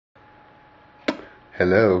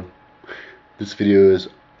Hello. This video is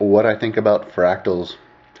what I think about fractals.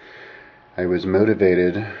 I was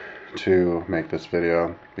motivated to make this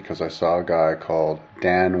video because I saw a guy called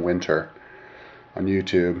Dan Winter on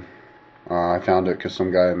YouTube. I found it because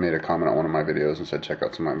some guy made a comment on one of my videos and said check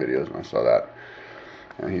out some of my videos, and I saw that.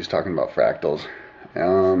 And he's talking about fractals.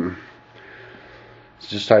 So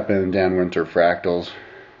just type in Dan Winter fractals.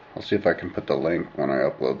 I'll see if I can put the link when I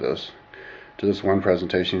upload this to this one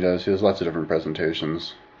presentation he does. He has lots of different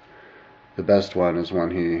presentations. The best one is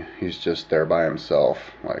when he's just there by himself,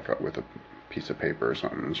 like with a piece of paper or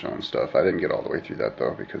something and showing stuff. I didn't get all the way through that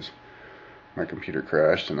though because my computer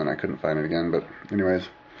crashed and then I couldn't find it again. But anyways,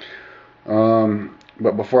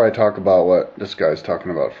 but before I talk about what this guy's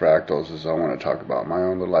talking about fractals, I want to talk about my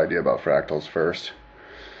own little idea about fractals first.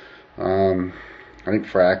 I think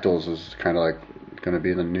fractals is kind of like going to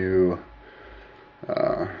be the new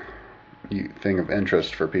thing of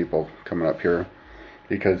interest for people coming up here,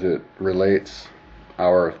 because it relates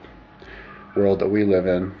our world that we live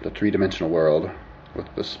in, the three-dimensional world, with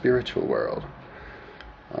the spiritual world.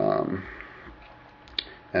 And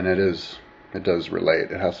it does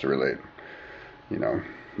relate. It has to relate.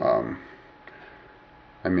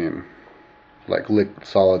 I mean, like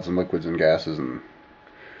solids and liquids and gases and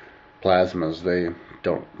plasmas, they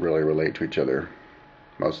don't really relate to each other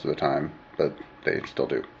most of the time, but they still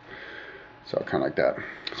do. So kind of like that.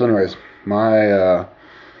 So anyways, my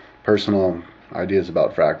personal ideas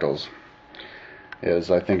about fractals is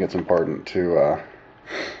I think it's important to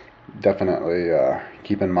definitely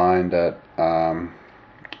keep in mind that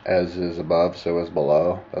as is above, so is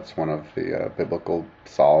below. That's one of the biblical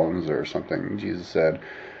psalms or something Jesus said.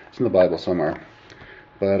 It's in the Bible somewhere.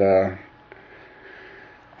 But I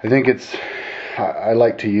think I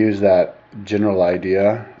like to use that general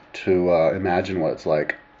idea to imagine what it's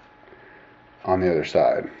like on the other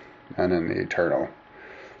side and in the eternal.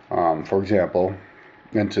 For example,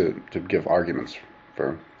 and to give arguments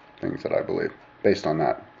for things that I believe based on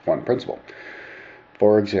that one principle.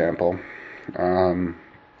 For example,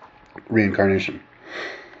 reincarnation.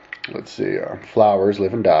 Let's see, flowers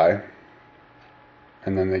live and die,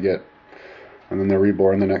 and then they're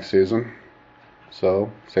reborn the next season.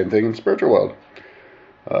 So same thing in the spiritual world.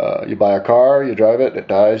 You buy a car, you drive it, it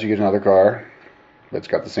dies, you get another car, but it's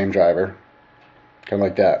got the same driver. Kind of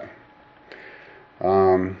like that.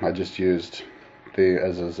 I just used the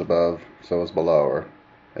as is above, so is below, or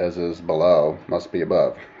as is below, must be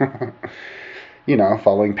above.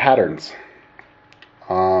 Following patterns.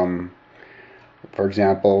 For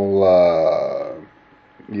example,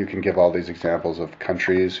 you can give all these examples of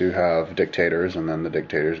countries who have dictators, and then the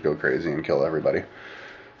dictators go crazy and kill everybody.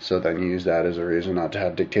 So then you use that as a reason not to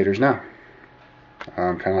have dictators now.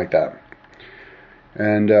 Kind of like that.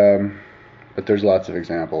 And but there's lots of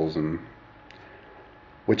examples, and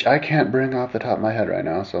which I can't bring off the top of my head right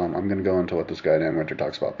now, so I'm going to go into what this guy Dan Winter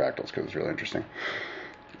talks about fractals, because it's really interesting.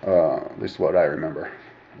 At least what I remember.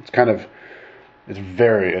 It's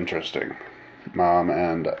very interesting.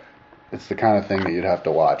 And it's the kind of thing that you'd have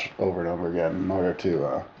to watch over and over again in order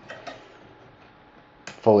to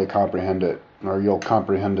fully comprehend it, or you'll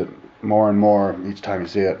comprehend it more and more each time you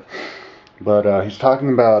see it. But he's talking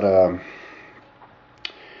about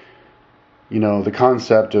the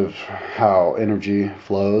concept of how energy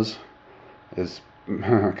flows is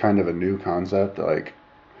kind of a new concept. Like,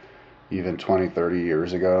 even 20, 30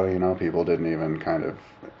 years ago, people didn't even kind of,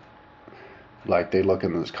 like, they look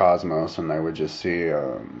in this cosmos and they would just see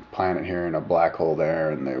a planet here and a black hole there,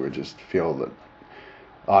 and they would just feel that,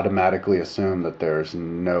 automatically assume that there's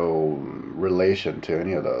no relation to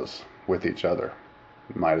any of those with each other.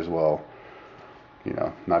 Might as well,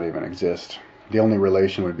 not even exist. The only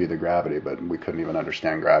relation would be the gravity, but we couldn't even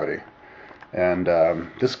understand gravity. And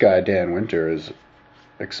this guy, Dan Winter, is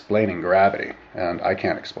explaining gravity, and I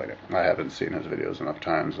can't explain it. I haven't seen his videos enough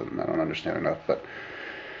times, and I don't understand enough, but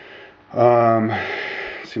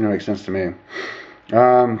it seemed to make sense to me.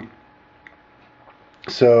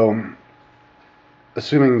 So,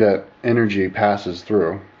 assuming that energy passes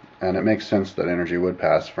through, and it makes sense that energy would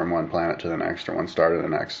pass from one planet to the next, or one star to the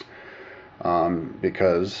next,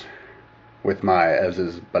 because with my as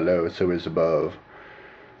is below, so is above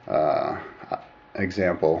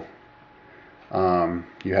example,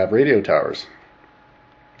 you have radio towers.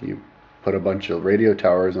 You put a bunch of radio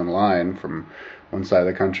towers in line from one side of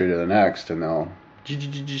the country to the next, and they'll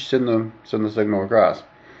send the signal across.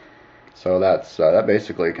 So that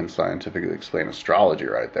basically can scientifically explain astrology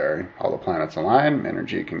right there. All the planets align,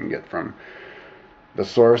 energy can get from the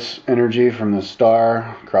source energy from the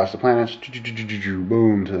star across the planets,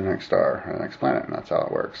 boom, to the next star, or the next planet, and that's how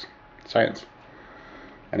it works. Science.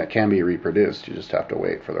 and it can be reproduced. You just have to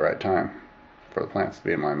wait for the right time for the plants to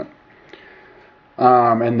be in alignment.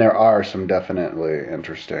 And there are some definitely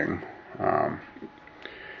interesting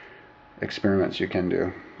experiments you can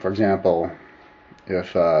do. For example,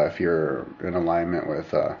 if you're in alignment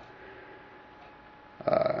with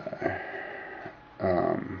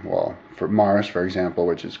well, for Mars, for example,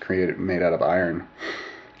 which is made out of iron,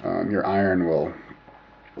 your iron will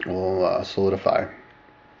solidify.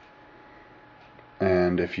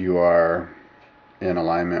 And if you are in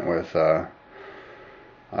alignment with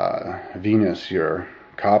Venus, your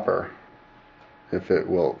copper, if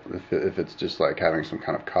it's just like having some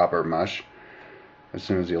kind of copper mush, as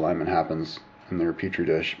soon as the alignment happens in their petri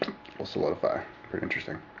dish, it will solidify. Pretty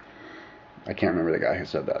interesting. I can't remember the guy who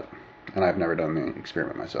said that, and I've never done the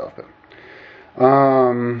experiment myself. But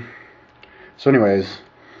so anyways,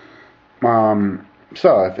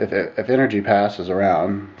 so if energy passes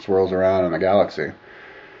around, swirls around in the galaxy,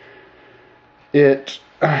 it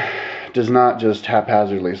does not just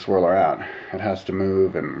haphazardly swirl around. It has to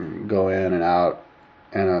move and go in and out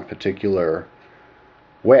in a particular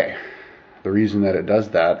way. The reason that it does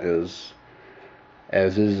that is,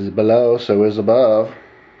 as is below, so is above.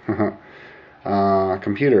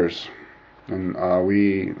 Computers, and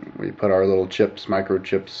we put our little chips,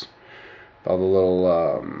 microchips, all the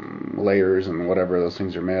little layers and whatever those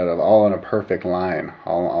things are made of, all in a perfect line,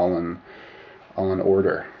 all in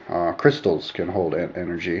order. Crystals can hold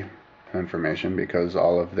energy information because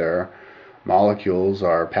all of their molecules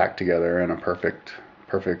are packed together in a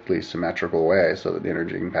perfectly symmetrical way so that the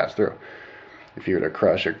energy can pass through. If you were to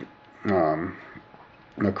crush a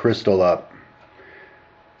crystal up,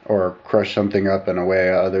 or crush something up in a way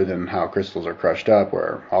other than how crystals are crushed up,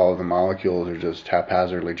 where all of the molecules are just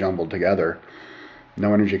haphazardly jumbled together,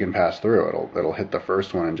 no energy can pass through. It'll hit the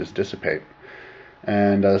first one and just dissipate.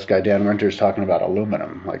 And this guy Dan Winter is talking about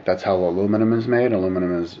aluminum. Like, that's how aluminum is made.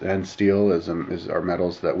 Aluminum and steel is our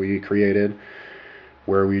metals that we created,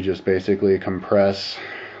 where we just basically compress,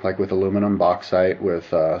 like with aluminum, bauxite with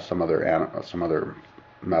some other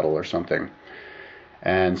metal or something.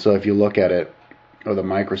 And so if you look at it with a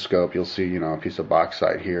microscope, you'll see, a piece of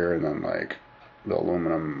bauxite here, and then like the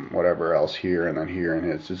aluminum, whatever else here, and then here, and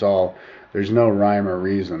it's all, there's no rhyme or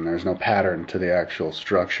reason, there's no pattern to the actual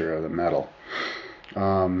structure of the metal.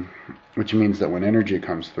 Which means that when energy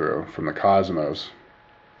comes through from the cosmos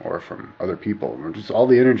or from other people, or just all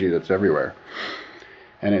the energy that's everywhere,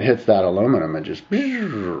 and it hits that aluminum, it just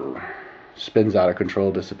spins out of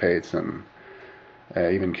control, dissipates, and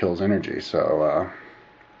even kills energy. So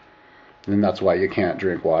and that's why you can't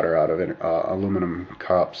drink water out of aluminum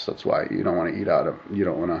cups. That's why you don't want to eat out of, you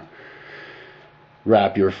don't want to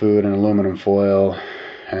wrap your food in aluminum foil.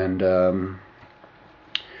 And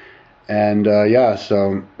yeah,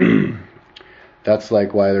 so that's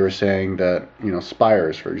like why they were saying that,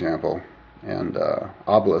 spires, for example, and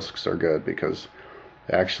obelisks are good, because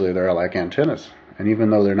actually they're like antennas. And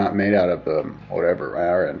even though they're not made out of whatever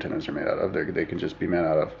our antennas are made out of, they can just be made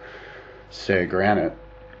out of, say, granite.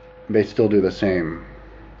 They still do the same.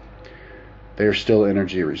 They are still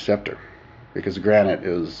energy receptor, because granite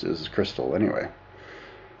is crystal anyway.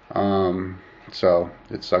 So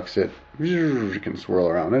it sucks it. You can swirl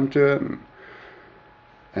around into it,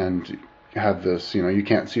 and have this. You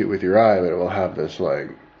can't see it with your eye, but it will have this like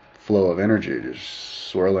flow of energy just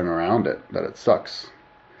swirling around it that it sucks.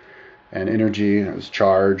 And energy is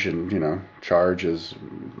charge, and charge is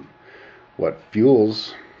what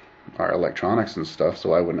fuels our electronics and stuff, so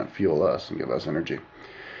why wouldn't it fuel us and give us energy?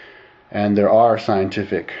 And there are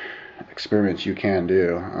scientific experiments you can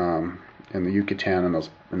do in the Yucatan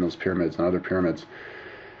and those pyramids and other pyramids.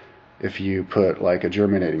 If you put like a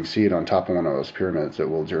germinating seed on top of one of those pyramids, it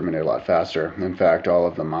will germinate a lot faster. In fact, all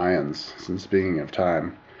of the Mayans, since the beginning of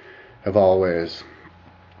time, have always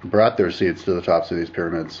brought their seeds to the tops of these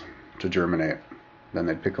pyramids to germinate. Then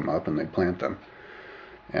they'd pick them up and they'd plant them.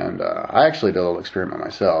 And I actually did a little experiment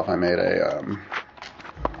myself. I made a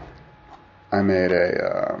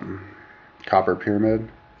copper pyramid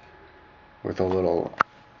with a little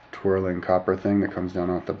twirling copper thing that comes down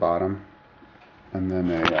off the bottom, and then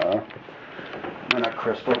a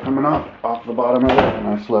crystal coming off the bottom of it. And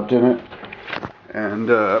I slept in it, and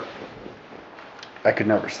I could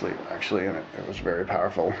never sleep actually, and it was very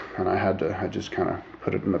powerful. And I just kind of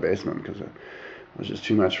put it in the basement because it was just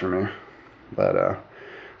too much for me. But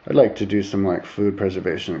I'd like to do some like food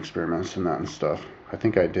preservation experiments and that and stuff. I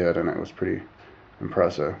think I did, and it was pretty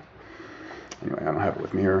impressive. Anyway, I don't have it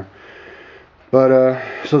with me here. But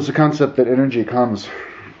so it's the concept that energy comes,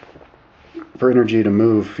 for energy to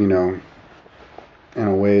move, in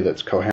a way that's coherent.